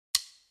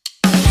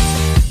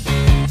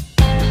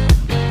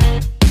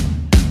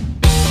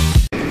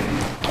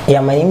Yeah,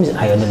 my name is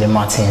Ayodele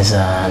Martyns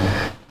and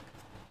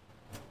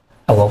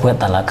I work with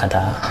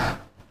Alakada.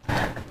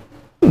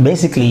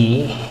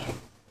 Basically,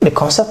 the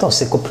concept of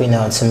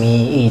SicklePrenue to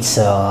me it's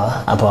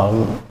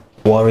about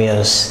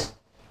warriors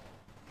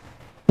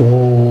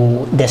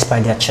who,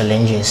 despite their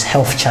challenges,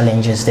 health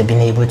challenges, they've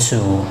been able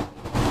to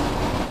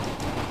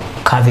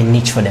carve a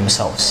niche for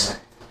themselves.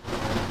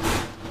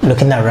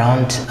 Looking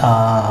around,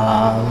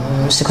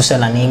 sickle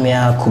cell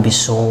anemia could be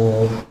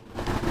so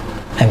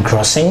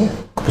engrossing,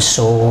 could be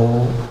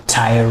so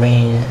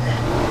tiring,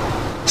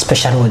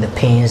 especially with the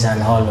pains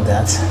and all of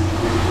that.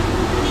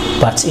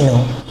 But you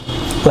know,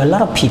 we're a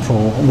lot of people,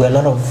 we're a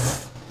lot of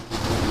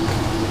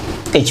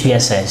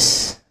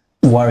HBSS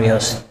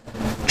warriors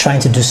trying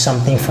to do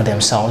something for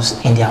themselves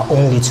in their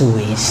own little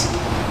ways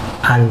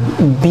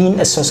and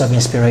being a source of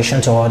inspiration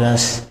to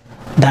others.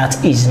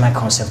 That is my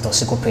concept of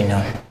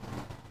SicklePrenue.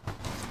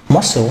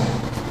 More so,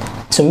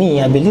 to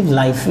me, I believe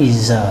life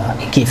is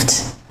a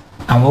gift,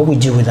 and what we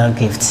do with that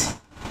gift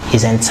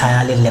is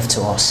entirely left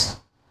to us.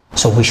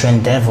 So we should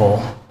endeavor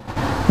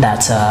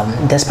that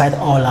despite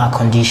all our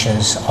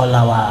conditions, all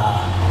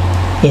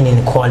our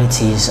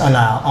inequalities, all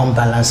our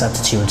unbalanced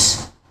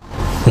attitudes,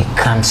 we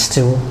can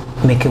still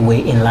make a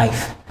way in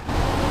life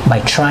by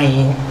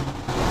trying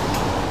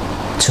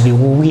to be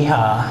who we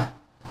are,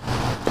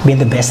 be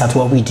the best at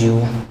what we do,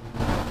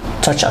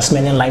 touch as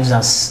many lives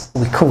as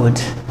we could,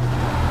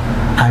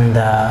 and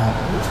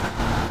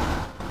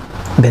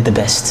be the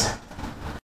best.